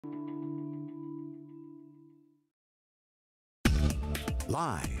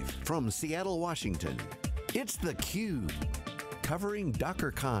Live from Seattle, Washington, it's theCUBE, covering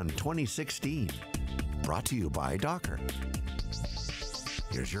DockerCon 2016. Brought to you by Docker.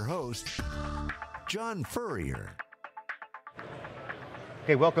 Here's your host, John Furrier.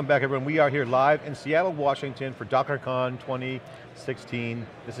 Okay, welcome back everyone. We are here live in Seattle, Washington for DockerCon 2016.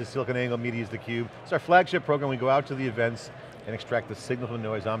 This is SiliconANGLE Media's theCUBE. It's our flagship program. We go out to the events and extract the signal from the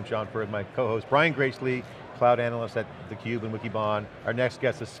noise. I'm John Furrier, my co-host Brian Gracely, cloud analyst at theCUBE and Wikibon. Our next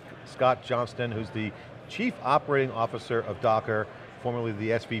guest is Scott Johnston, who's the Chief Operating Officer of Docker, formerly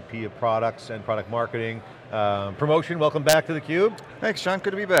the SVP of Products and Product Marketing. Promotion, welcome back to theCUBE. Thanks, John, good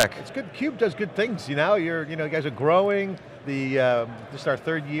to be back. It's good, CUBE does good things, you know, you guys are growing. This is our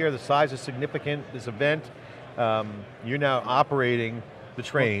third year, the size is significant, this event. You're now operating the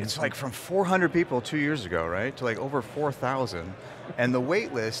trains. It's like from 400 people 2 years ago, right, to like over 4,000. And the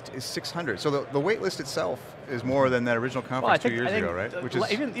wait list is 600. So the wait list itself is more than that original conference 2 years ago, right? Which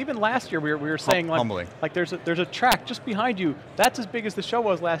is even last year we were saying humbling. Like there's a track just behind you. That's as big as the show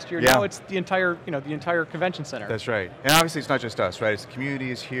was last year. Yeah. Now it's the entire convention center. That's right. And obviously it's not just us, right? It's the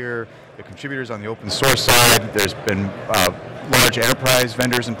community is here, the contributors on the open source side. There's been large enterprise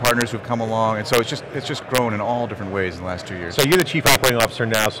vendors and partners who've come along, and so it's just grown in all different ways in the last 2 years. So you're the Chief Operating Officer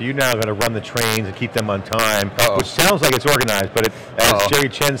now, so you're now going to run the trains and keep them on time, which sounds like it's organized, but as Jerry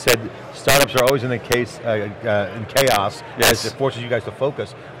Chen said, startups are always in chaos, as it forces you guys to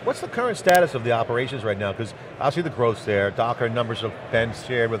focus. What's the current status of the operations right now? Because obviously the growth's there, Docker numbers have been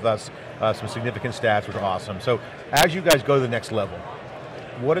shared with us, some significant stats, which are awesome. So as you guys go to the next level,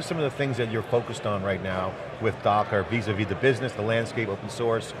 what are some of the things that you're focused on right now with Docker, vis-a-vis the business, the landscape, open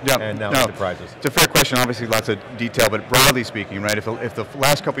source, and now enterprises? It's a fair question, obviously lots of detail, but broadly speaking, right, if the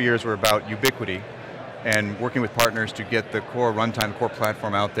last couple of years were about ubiquity and working with partners to get the core runtime, core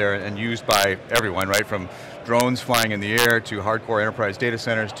platform out there and used by everyone, right, from drones flying in the air to hardcore enterprise data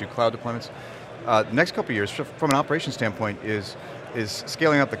centers to cloud deployments, the next couple of years, from an operations standpoint, is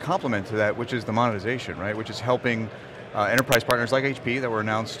scaling up the complement to that, which is the monetization, right, which is helping enterprise partners like HP that were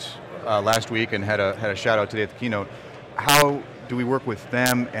announced last week and had a shout out today at the keynote. How do we work with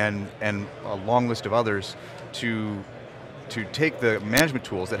them and a long list of others to take the management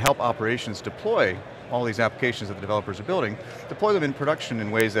tools that help operations deploy all these applications that the developers are building, deploy them in production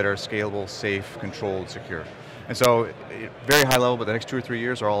in ways that are scalable, safe, controlled, secure. And so, very high level, but the next 2 or 3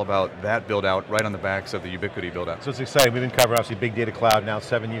 years are all about that build out right on the backs of the ubiquity build out. So it's exciting, we've been covering obviously big data cloud, now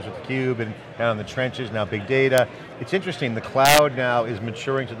 7 years with theCUBE, and down in the trenches, now big data. It's interesting, the cloud now is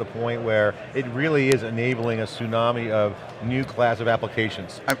maturing to the point where it really is enabling a tsunami of new class of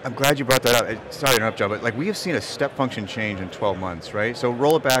applications. I'm glad you brought that up. Sorry to interrupt, John, but like we have seen a step function change in 12 months, right? So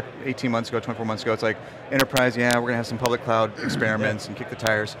roll it back 18 months ago, 24 months ago, it's like enterprise, yeah, we're going to have some public cloud experiments and kick the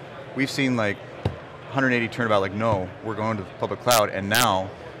tires. We've seen like 180 turnabout, like no, we're going to the public cloud, and now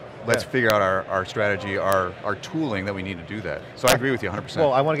let's figure out our strategy, our tooling that we need to do that. So I agree with you 100%.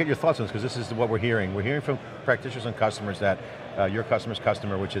 Well, I want to get your thoughts on this because this is what we're hearing. We're hearing from practitioners and customers that your customer's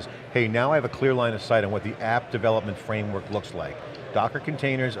customer, which is, hey, now I have a clear line of sight on what the app development framework looks like. Docker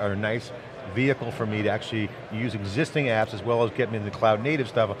containers are a nice vehicle for me to actually use existing apps as well as get me into the cloud native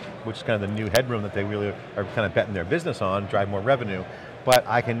stuff, which is kind of the new headroom that they really are kind of betting their business on, drive more revenue. But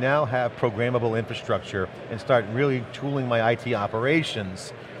I can now have programmable infrastructure and start really tooling my IT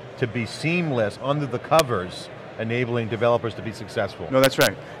operations to be seamless under the covers, enabling developers to be successful. No, that's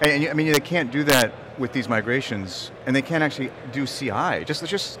right. And I mean, they can't do that with these migrations, and they can't actually do CI. Let's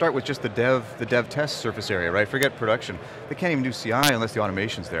just start with just the dev test surface area, right? Forget production. They can't even do CI unless the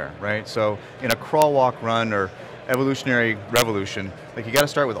automation's there, right? So in a crawl, walk, run, or evolutionary revolution, like you got to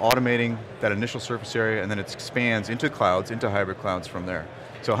start with automating that initial surface area, and then it expands into clouds, into hybrid clouds from there.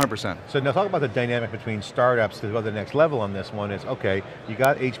 So 100%. So now talk about the dynamic between startups to go to the next level on this one is, okay, you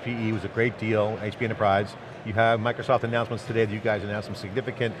got HPE, it was a great deal, HP Enterprise. You have Microsoft announcements today that you guys announced some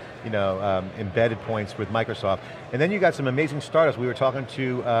significant, embedded points with Microsoft. And then you got some amazing startups. We were talking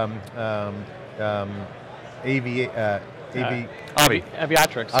to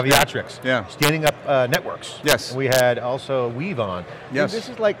Aviatrix, yeah, standing up networks. Yes. And we had also Weave on. Yes. And this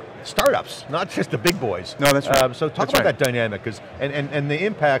is like startups, not just the big boys. No, that's right. So talk about that dynamic, and the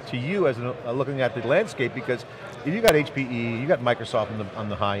impact to you as looking at the landscape, because if you got HPE, you got Microsoft on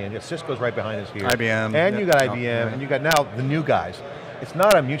the high end, Cisco's right behind us here. IBM. And you got IBM, and you got now the new guys. It's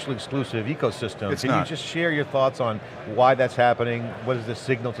not a mutually exclusive ecosystem. It's Can not. you just share your thoughts on why that's happening? What is the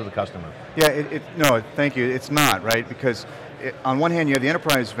signal to the customer? Yeah, no, thank you. It's not, right? Because on one hand, you have the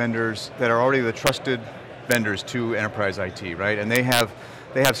enterprise vendors that are already the trusted vendors to enterprise IT, right? And they have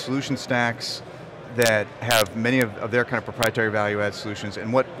solution stacks that have many of their kind of proprietary value-add solutions,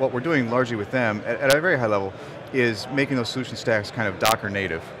 and what we're doing largely with them, at a very high level, is making those solution stacks kind of Docker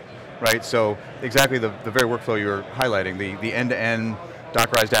native, right? So exactly the very workflow you were highlighting, the end-to-end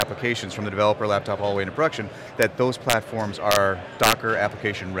Dockerized applications from the developer laptop all the way into production, that those platforms are Docker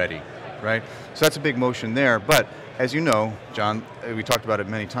application ready, right? So that's a big motion there, but as you know, John, we talked about it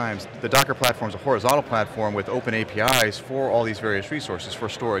many times, the Docker platform is a horizontal platform with open APIs for all these various resources, for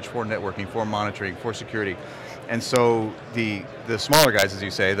storage, for networking, for monitoring, for security. And so the smaller guys, as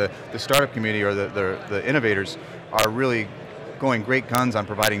you say, the startup community or the innovators are really going great guns on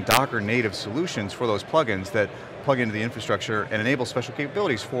providing Docker native solutions for those plugins that plug into the infrastructure and enable special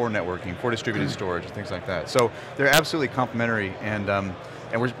capabilities for networking, for distributed storage, and things like that. So they're absolutely complementary, and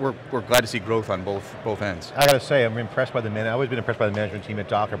we're glad to see growth on both ends. I got to say, I'm impressed by I've always been impressed by the management team at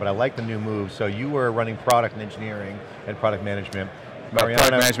Docker, but I like the new move. So you were running product and engineering and product management.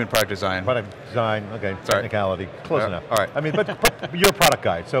 Product management, product design. Product design, okay, technicality, close enough. All right. I mean, but you're a product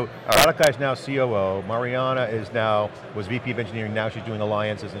guy. So product guy's now COO. Mariana was VP of engineering, now she's doing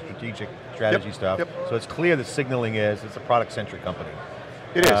alliances and strategic strategy stuff. Yep. So it's clear that signaling it's a product-centric company.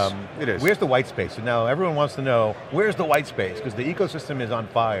 It is, it is. Where's the white space? So now everyone wants to know, where's the white space? Because the ecosystem is on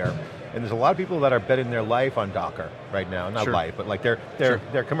fire, and there's a lot of people that are betting their life on Docker right now. Not life, but like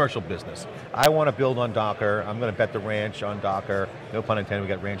their commercial business. I want to build on Docker, I'm going to bet the ranch on Docker. No pun intended, we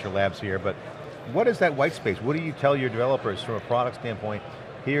got Rancher Labs here, but what is that white space? What do you tell your developers from a product standpoint,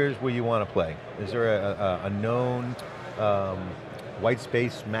 here's where you want to play? Is there a known white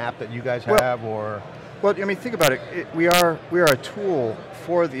space map that you guys have, or? Well, I mean, think about it. We are a tool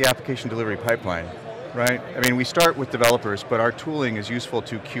for the application delivery pipeline, right? I mean, we start with developers, but our tooling is useful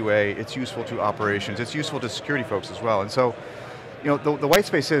to QA, it's useful to operations, it's useful to security folks as well. And so, you know, the white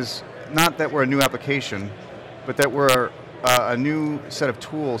space is not that we're a new application, but that we're a new set of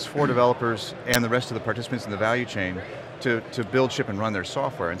tools for developers and the rest of the participants in the value chain to build, ship, and run their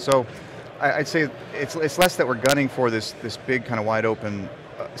software. And so, I'd say it's less that we're gunning for this big kind of wide open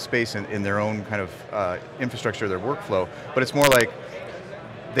space in their own kind of infrastructure, their workflow, but it's more like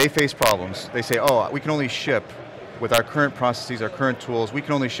they face problems. They say, oh, we can only ship with our current processes, our current tools, we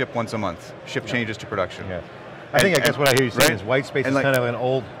can only ship once a month, ship changes to production. Yeah. I guess what I hear you saying is white space is kind of an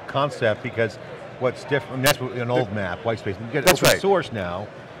old concept, because what's different, and that's an old map, white space. You get open source now,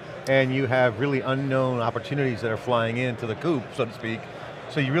 and you have really unknown opportunities that are flying into the coop, so to speak.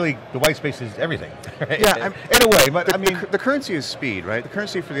 So you really, the white space is everything, right? Yeah, in a way, but I mean. The currency is speed, right? The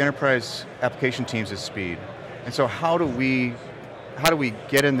currency for the enterprise application teams is speed. And so how do we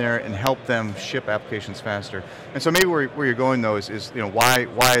get in there and help them ship applications faster? And so maybe where you're going though is you know,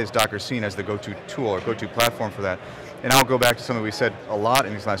 why is Docker seen as the go-to tool or go-to platform for that? And I'll go back to something we said a lot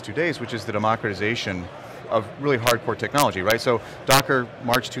in these last 2 days, which is the democratization of really hardcore technology, right? So Docker,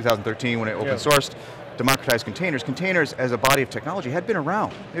 March 2013, when it open sourced, democratized containers. Containers as a body of technology had been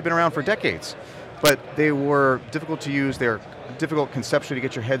around. They've been around for decades, but they were difficult to use, they're difficult conceptually to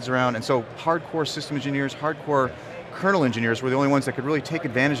get your heads around, and so hardcore system engineers, hardcore kernel engineers were the only ones that could really take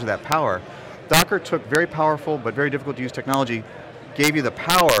advantage of that power. Docker took very powerful but very difficult to use technology, gave you the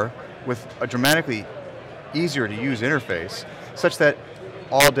power with a dramatically easier to use interface, such that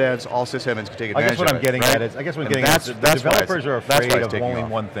all devs, all sysadmins could take advantage of it. I guess what I'm getting at is, the developers are afraid of only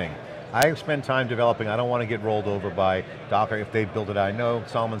one thing. I spend time developing, I don't want to get rolled over by Docker if they build it. I know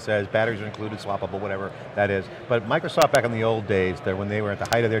Solomon says batteries are included, swappable, whatever that is. But Microsoft back in the old days, when they were at the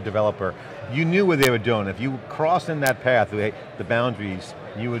height of their developer, you knew what they were doing. If you crossed in that path, the boundaries,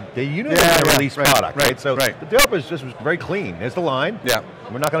 you knew they were going to release product, right? So the developers just was very clean. There's the line. Yeah.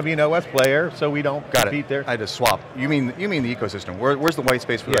 We're not going to be an OS player, so we don't compete there. I just swap. You mean the ecosystem. Where's the white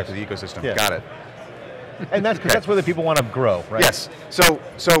space for the rest of the ecosystem? Yeah. Got it. And that's because that's where the people want to grow, right? Yes. So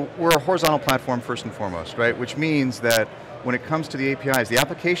we're a horizontal platform first and foremost, right? Which means that when it comes to the APIs, the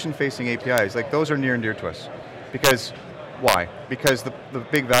application-facing APIs, like those are near and dear to us. Because, why? Because the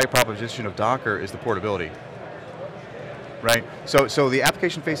big value proposition of Docker is the portability, right? So the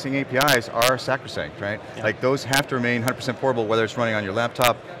application-facing APIs are sacrosanct, right? Yeah. Like those have to remain 100% portable, whether it's running on your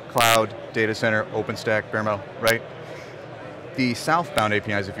laptop, cloud, data center, OpenStack, bare metal, right? The southbound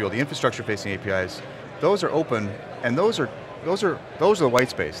APIs, if you will, the infrastructure-facing APIs, those are open, and those are the white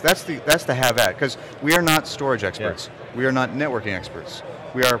space. That's the have at, because we are not storage experts. Yeah. We are not networking experts.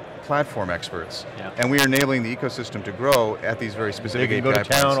 We are platform experts, and we are enabling the ecosystem to grow at these very specific API points. You go to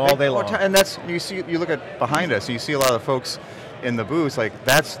town all day long. And that's, you look at behind us, and you see a lot of the folks in the booths, like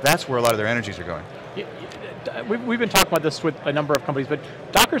that's where a lot of their energies are going. We've been talking about this with a number of companies, but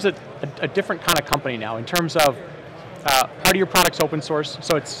Docker's a different kind of company now in terms of part of your product's open source,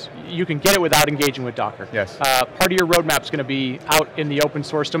 so you can get it without engaging with Docker. Yes. Part of your roadmap's going to be out in the open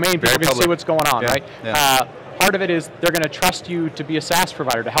source domain. People can see what's going on, right? Yeah. Part of it is they're going to trust you to be a SaaS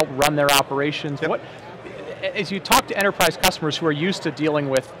provider to help run their operations. Yep. As you talk to enterprise customers who are used to dealing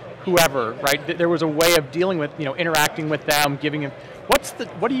with whoever, right? There was a way of dealing with, interacting with them, giving them.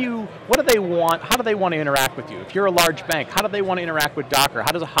 What do they want? How do they want to interact with you? If you're a large bank, how do they want to interact with Docker?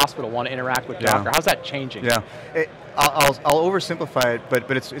 How does a hospital want to interact with Docker? How's that changing? Yeah, I'll oversimplify it,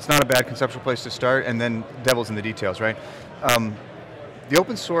 but it's not a bad conceptual place to start, and then devil's in the details, right? The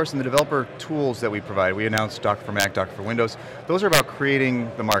open source and the developer tools that we provide, we announced Docker for Mac, Docker for Windows, those are about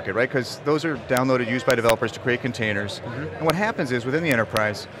creating the market, right? Because those are downloaded, used by developers to create containers. And what happens is, within the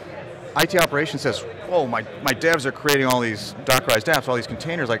enterprise, IT operations says, whoa, my devs are creating all these Dockerized apps, all these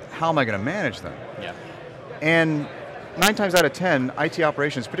containers, like, how am I going to manage them? Yeah. And 9 times out of 10, IT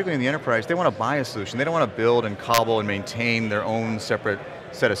operations, particularly in the enterprise, they want to buy a solution. They don't want to build and cobble and maintain their own separate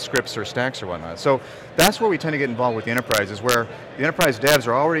set of scripts or stacks or whatnot. So that's where we tend to get involved with the enterprise, is where the enterprise devs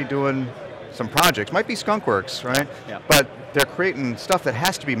are already doing some projects, might be skunkworks, right? Yeah. But they're creating stuff that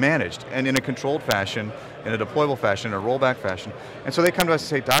has to be managed, and in a controlled fashion, in a deployable fashion, a rollback fashion. And so they come to us and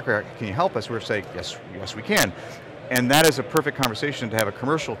say, Docker, can you help us? We're saying, yes, we can. And that is a perfect conversation to have a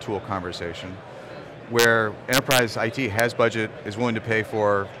commercial tool conversation, where enterprise IT has budget, is willing to pay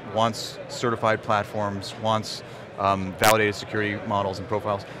for, wants certified platforms, wants validated security models and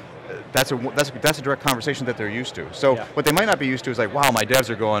profiles. That's a direct conversation that they're used to. So what they might not be used to is like, wow, my devs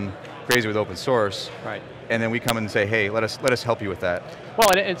are going crazy with open source. Right. And then we come in and say, hey, let us help you with that. Well,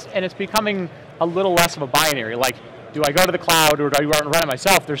 and it's becoming a little less of a binary. Like, do I go to the cloud or do I run it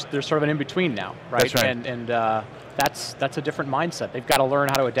myself? There's sort of an in-between now, right? That's right. And that's a different mindset. They've got to learn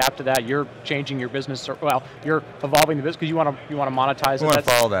how to adapt to that. You're changing your business, well, you're evolving the business because you want to monetize it. We want to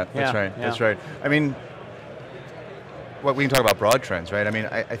follow that. That's right. Yeah. That's right. I mean, we can talk about broad trends, right? I mean,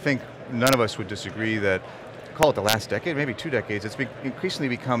 I think none of us would disagree that, call it the last decade, maybe 2 decades, it's increasingly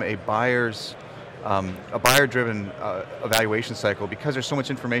become a buyer-driven evaluation cycle, because there's so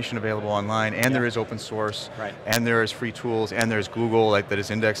much information available online, and there is open source, and there is free tools, and there's Google that is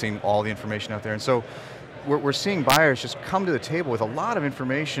indexing all the information out there. And so we're seeing buyers just come to the table with a lot of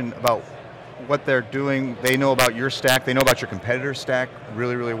information about what they're doing. They know about your stack, they know about your competitor's stack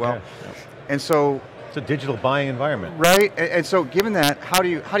really, really well. Yeah. And so, it's a digital buying environment. Right, and so given that, how do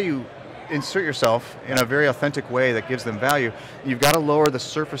you insert yourself in a very authentic way that gives them value? You've got to lower the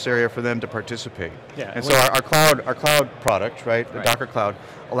surface area for them to participate. Yeah. And so our cloud product, right, the Docker Cloud,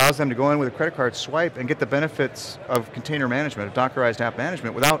 allows them to go in with a credit card swipe and get the benefits of container management, of Dockerized app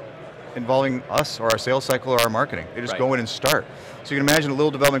management, without involving us or our sales cycle or our marketing. They just go in and start. So you can imagine a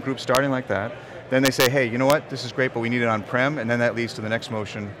little development group starting like that. Then they say, hey, you know what, this is great, but we need it on-prem, and then that leads to the next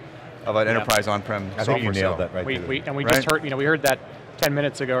motion of an enterprise on-prem software. I think you nailed that right there. We just heard, we heard that 10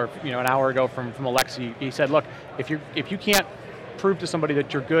 minutes ago, or an hour ago from Alexi. He said, look, if you can't prove to somebody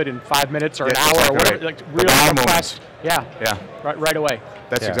that you're good in 5 minutes or an hour or whatever, like real request, right away.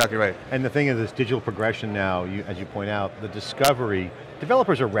 That's exactly right. And the thing is, this digital progression now, as you point out, the discovery,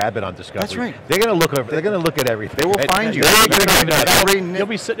 developers are rabid on discovery. That's right. They're going to look over, they're going to look at everything. They will find you. You'll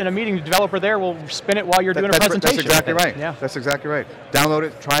be sitting in a meeting, the developer there will spin it while you're doing a presentation. That's exactly right. Yeah. That's exactly right. Download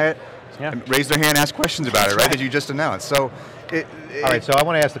it, try it, and raise their hand, ask questions about it, right, that you just announced. So, all right, so I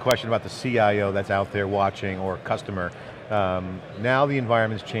want to ask the question about the CIO that's out there watching, or customer. Now the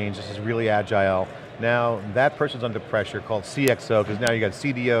environment's changed, this is really agile. Now that person's under pressure, called CXO, because now you got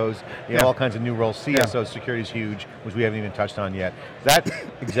CDOs, you have all kinds of new roles. CSO, security is huge, which we haven't even touched on yet. That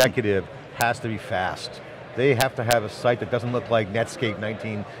executive has to be fast. They have to have a site that doesn't look like Netscape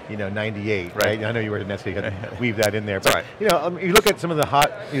 1998, right? I know you were at Netscape, you had to weave that in there. But you look at some of the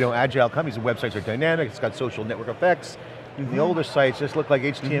hot, agile companies, the websites are dynamic, it's got social network effects. The older sites just look like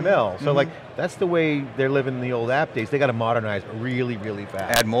HTML. So that's the way they're living in the old app days. They got to modernize really, really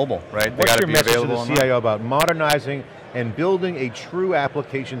fast. Add mobile, right? What's your message to the CIO about modernizing and building a true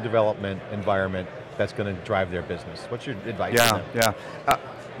application development environment that's going to drive their business? What's your advice to them?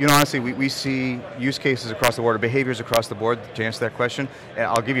 Honestly, we see use cases across the board, or behaviors across the board to answer that question. And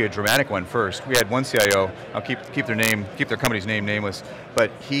I'll give you a dramatic one first. We had one CIO, I'll keep their company's name nameless, but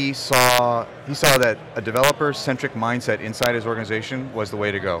he saw that a developer-centric mindset inside his organization was the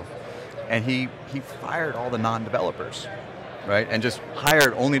way to go. And he fired all the non-developers, right? And just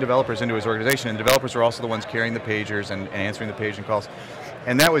hired only developers into his organization, and developers were also the ones carrying the pagers and answering the paging calls.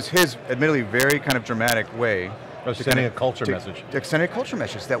 And that was his, admittedly, very kind of dramatic way. Sending a culture message. Sending a culture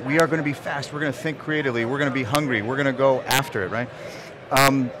message that we are going to be fast, we're going to think creatively, we're going to be hungry, we're going to go after it, right?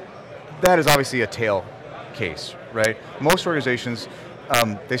 That is obviously a tail case, right? Most organizations,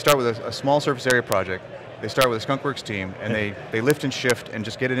 they start with a small surface area project, they start with a Skunkworks team, and they lift and shift and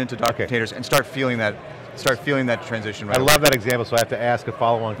just get it into Docker containers and start feeling that transition right I away. love that example, so I have to ask a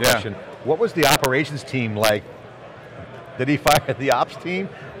follow-on question. What was the operations team like? Did he fire the ops team,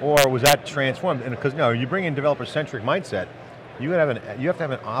 or was that transformed? Because no, you bring in developer-centric mindset, you have to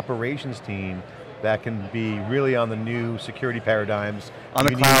have an operations team that can be really on the new security paradigms. On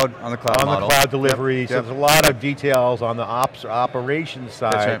the cloud model. The cloud delivery, so Yep. there's a lot of details on the operations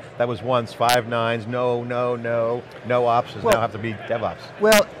side. That's right. That was once 5 nines, no ops, now have to be DevOps.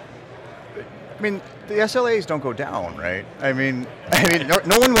 Well, I mean, the SLAs don't go down, right? I mean,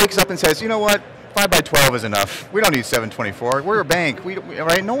 no one wakes up and says, you know what, 5 by 12 is enough. We don't need 724. We're a bank,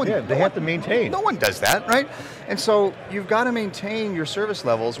 right? No one. Yeah, they have to maintain. No one does that, right? And so you've got to maintain your service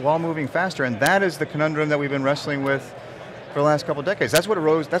levels while moving faster, and that is the conundrum that we've been wrestling with for the last couple of decades. That's what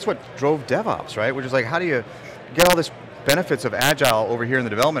drove DevOps, right? Which is like, how do you get all this benefits of Agile over here in the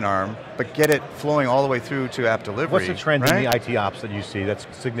development arm, but get it flowing all the way through to app delivery? What's the trend in right? the IT ops that you see that's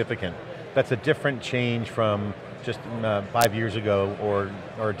significant? That's a different change from just 5 years ago or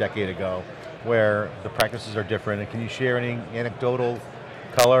a decade ago, where the practices are different. And can you share any anecdotal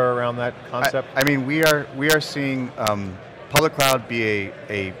color around that concept? I mean, we are seeing public cloud be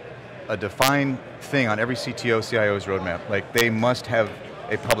a defined thing on every CTO, CIO's roadmap. Like, they must have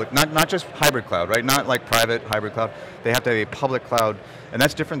a public, not just hybrid cloud, right? Not like private hybrid cloud. They have to have a public cloud, and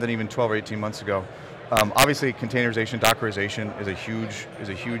that's different than even 12 or 18 months ago. Obviously, containerization, Dockerization is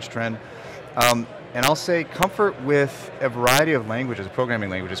a huge trend. And I'll say comfort with a variety of languages, programming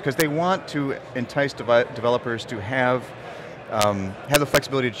languages, because they want to entice developers to have the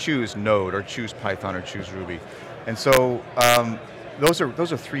flexibility to choose Node or choose Python or choose Ruby. And so those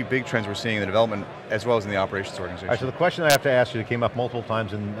are 3 big trends we're seeing in the development as well as in the operations organization. All right, so the question I have to ask you that came up multiple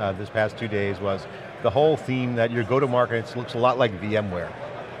times in this past 2 days was the whole theme that your go-to-market looks a lot like VMware.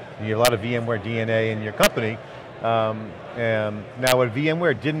 You have a lot of VMware DNA in your company. And now what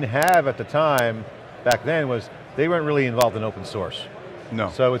VMware didn't have at the time, back then, was they weren't really involved in open source.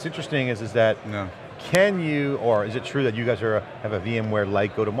 No. So what's interesting is that, no. Can you, or is it true that you guys have a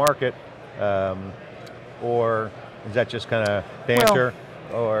VMware-like go-to-market, or is that just kind of banter,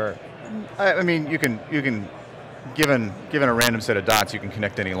 or? I mean, you can, given a random set of dots, you can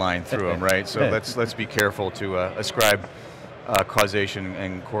connect any line through them, right? So let's be careful to ascribe causation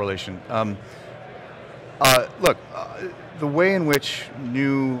and correlation. Look, the way in which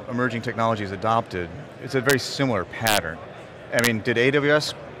new emerging technology is adopted, it's a very similar pattern. I mean, did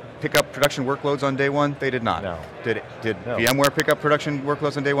AWS pick up production workloads on day one? They did not. No. Did VMware pick up production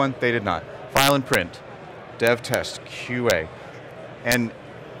workloads on day one? They did not. File and print, dev test, QA. And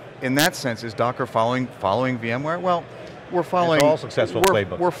in that sense, is Docker following VMware? Well, we're following. It's all successful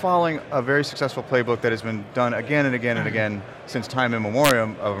playbook. We're following a very successful playbook that has been done again and again and again since time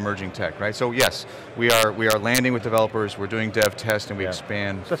immemorial of emerging tech, right? So yes, we are landing with developers, we're doing dev test, and we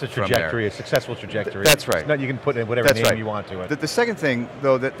expand. So that's a trajectory, a successful trajectory. That's right. You can put in whatever name you want to it. The second thing,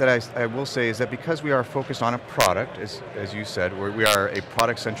 though, that I will say is that because we are focused on a product, as you said, we are a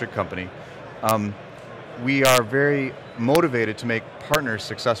product-centric company, we are very motivated to make partners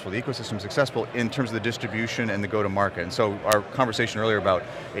successful, the ecosystem successful in terms of the distribution and the go-to-market. And so our conversation earlier about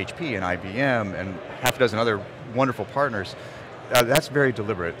HP and IBM and half a dozen other wonderful partners, that's very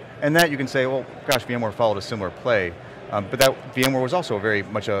deliberate. And that you can say, well, gosh, VMware followed a similar play. But that VMware was also very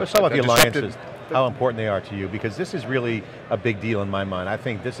much a Let's talk about the alliances, how important they are to you, because this is really a big deal in my mind. I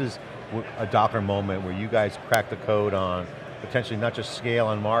think this is a Docker moment where you guys crack the code on potentially not just scale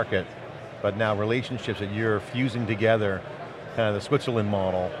and market, but now relationships that you're fusing together, kind of the Switzerland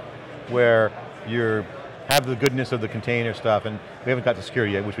model, where you have the goodness of the container stuff, and we haven't got to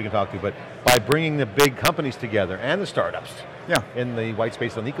security yet, which we can talk to, but by bringing the big companies together and the startups in the white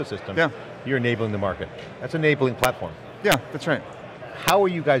space on the ecosystem, you're enabling the market. That's an enabling platform. Yeah, that's right. How are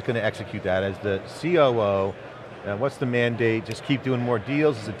you guys going to execute that as the COO? What's the mandate? Just keep doing more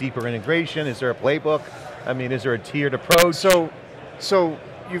deals? Is it deeper integration? Is there a playbook? I mean, is there a tiered approach? So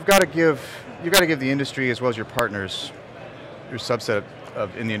you've got to give the industry as well as your partners, your subset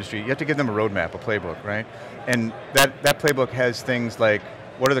in the industry, you have to give them a roadmap, a playbook, right? And that playbook has things like,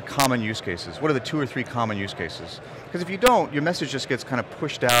 what are the common use cases? What are the 2 or 3 common use cases? Because if you don't, your message just gets kind of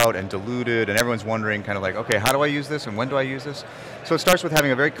pushed out and diluted, and everyone's wondering kind of like, okay, how do I use this and when do I use this? So it starts with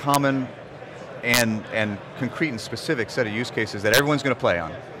having a very common and concrete and specific set of use cases that everyone's going to play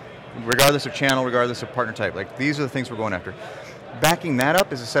on, regardless of channel, regardless of partner type. Like, these are the things we're going after. Backing that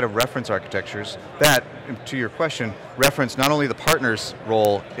up is a set of reference architectures that, to your question, reference not only the partner's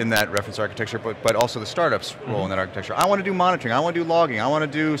role in that reference architecture, but also the startup's role in that architecture. I want to do monitoring, I want to do logging, I want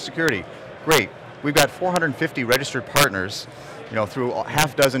to do security. Great, we've got 450 registered partners through a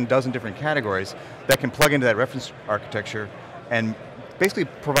half dozen different categories that can plug into that reference architecture and basically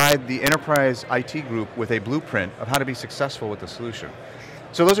provide the enterprise IT group with a blueprint of how to be successful with the solution.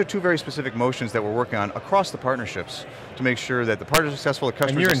 So those are two very specific motions that we're working on across the partnerships to make sure that the partners are successful, the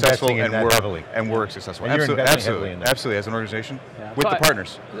customers are successful, and we're successful. Absolutely, as an organization, with the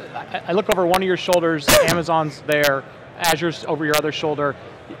partners. I look over one of your shoulders, Amazon's there, Azure's over your other shoulder.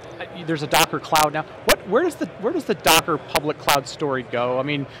 There's a Docker cloud now. Where does the Docker public cloud story go? I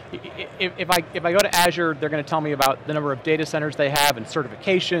mean, if I go to Azure, they're going to tell me about the number of data centers they have and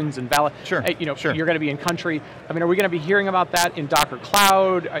certifications and valid. Sure. You're going to be in country. I mean, are we going to be hearing about that in Docker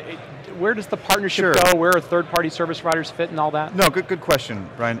Cloud? Where does the partnership go? Where are third-party service providers fit and all that? No, good question,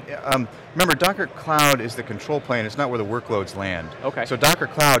 Brian. Remember, Docker Cloud is the control plane. It's not where the workloads land. Okay. So Docker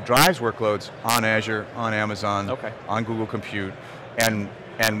Cloud drives workloads on Azure, on Amazon, on Google Compute, and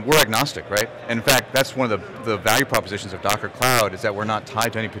we're agnostic, right? And in fact, that's one of the value propositions of Docker Cloud is that we're not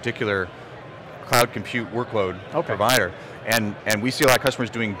tied to any particular cloud compute workload provider. And we see a lot of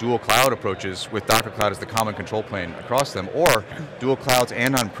customers doing dual cloud approaches with Docker Cloud as the common control plane across them, or dual clouds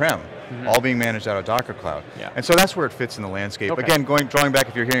and on-prem, all being managed out of Docker Cloud. Yeah. And so that's where it fits in the landscape. Again, drawing back,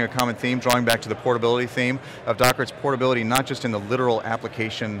 if you're hearing a common theme, drawing back to the portability theme of Docker, it's portability not just in the literal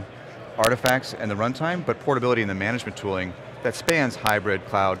application artifacts and the runtime, but portability in the management tooling that spans hybrid,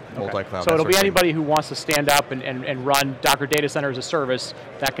 cloud, multi-cloud. So it'll be anybody who wants to stand up and run Docker Data Center as a service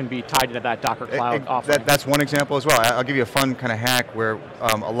that can be tied into that Docker Cloud offering. That's one example as well. I'll give you a fun kind of hack where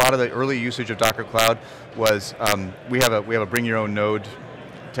a lot of the early usage of Docker Cloud was, we have a bring your own node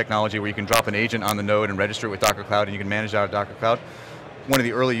technology where you can drop an agent on the node and register it with Docker Cloud and you can manage it out of Docker Cloud. One of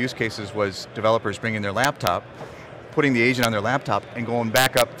the early use cases was developers bringing their laptop, putting the agent on their laptop and going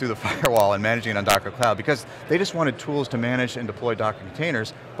back up through the firewall and managing it on Docker Cloud because they just wanted tools to manage and deploy Docker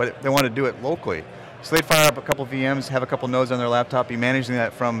containers, but they wanted to do it locally. So they'd fire up a couple VMs, have a couple nodes on their laptop, be managing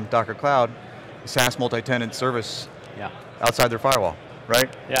that from Docker Cloud, SaaS multi-tenant service outside their firewall,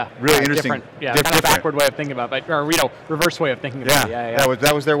 right? Yeah. Really interesting. Different. Yeah, kind of backward way of thinking about it, or reverse way of thinking about it. Yeah.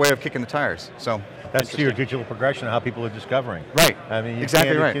 That was their way of kicking the tires. So. That's your digital progression of how people are discovering. Right. I mean,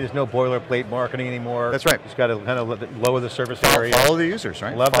 exactly right. There's no boilerplate marketing anymore. That's right. You just got to kind of lower the surface area. Follow the users,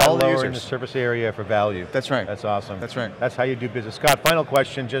 right? Love that lowering the surface area for value. That's right. That's awesome. That's right. That's how you do business. Scott, final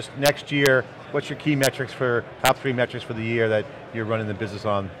question, just next year, what's your key metrics top 3 metrics for the year that you're running the business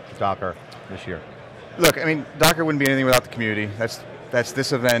on Docker this year? Look, I mean, Docker wouldn't be anything without the community. That's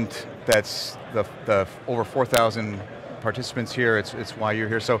this event, that's the over 4,000 participants here, it's why you're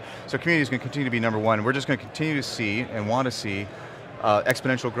here. So community is going to continue to be number one. We're just going to continue to see and want to see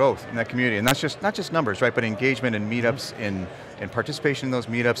exponential growth in that community. And that's not just numbers, right, but engagement and meetups, in participation in those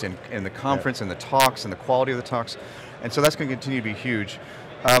meetups, in the conference, and the talks, and the quality of the talks. And so that's going to continue to be huge.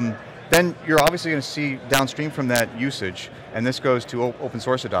 Then you're obviously going to see downstream from that usage, and this goes to open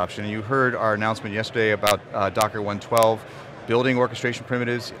source adoption. You heard our announcement yesterday about Docker 112, building orchestration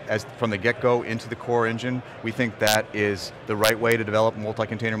primitives from the get-go into the core engine. We think that is the right way to develop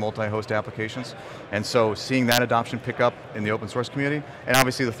multi-container, multi-host applications. And so seeing that adoption pick up in the open source community, and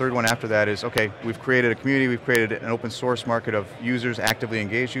obviously the third one after that is, okay, we've created a community, we've created an open source market of users, actively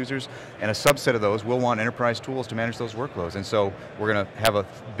engaged users, and a subset of those will want enterprise tools to manage those workloads. And so we're going to have a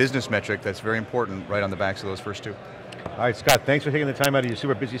business metric that's very important right on the backs of those first two. All right, Scott, thanks for taking the time out of your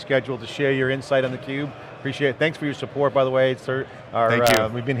super busy schedule to share your insight on theCUBE. Appreciate it. Thanks for your support, by the way. Thank you.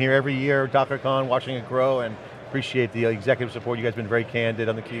 We've been here every year, DockerCon, watching it grow, and appreciate the executive support. You guys have been very candid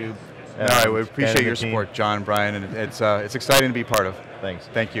on theCUBE. No, I appreciate your support, John, Brian, and it's exciting to be part of. Thanks.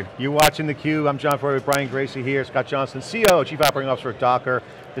 Thank you. You're watching theCUBE. I'm John Furrier with Brian Gracie here, Scott Johnston, CEO, Chief Operating Officer at Docker.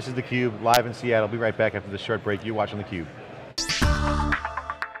 This is theCUBE, live in Seattle. Be right back after this short break. You're watching theCUBE.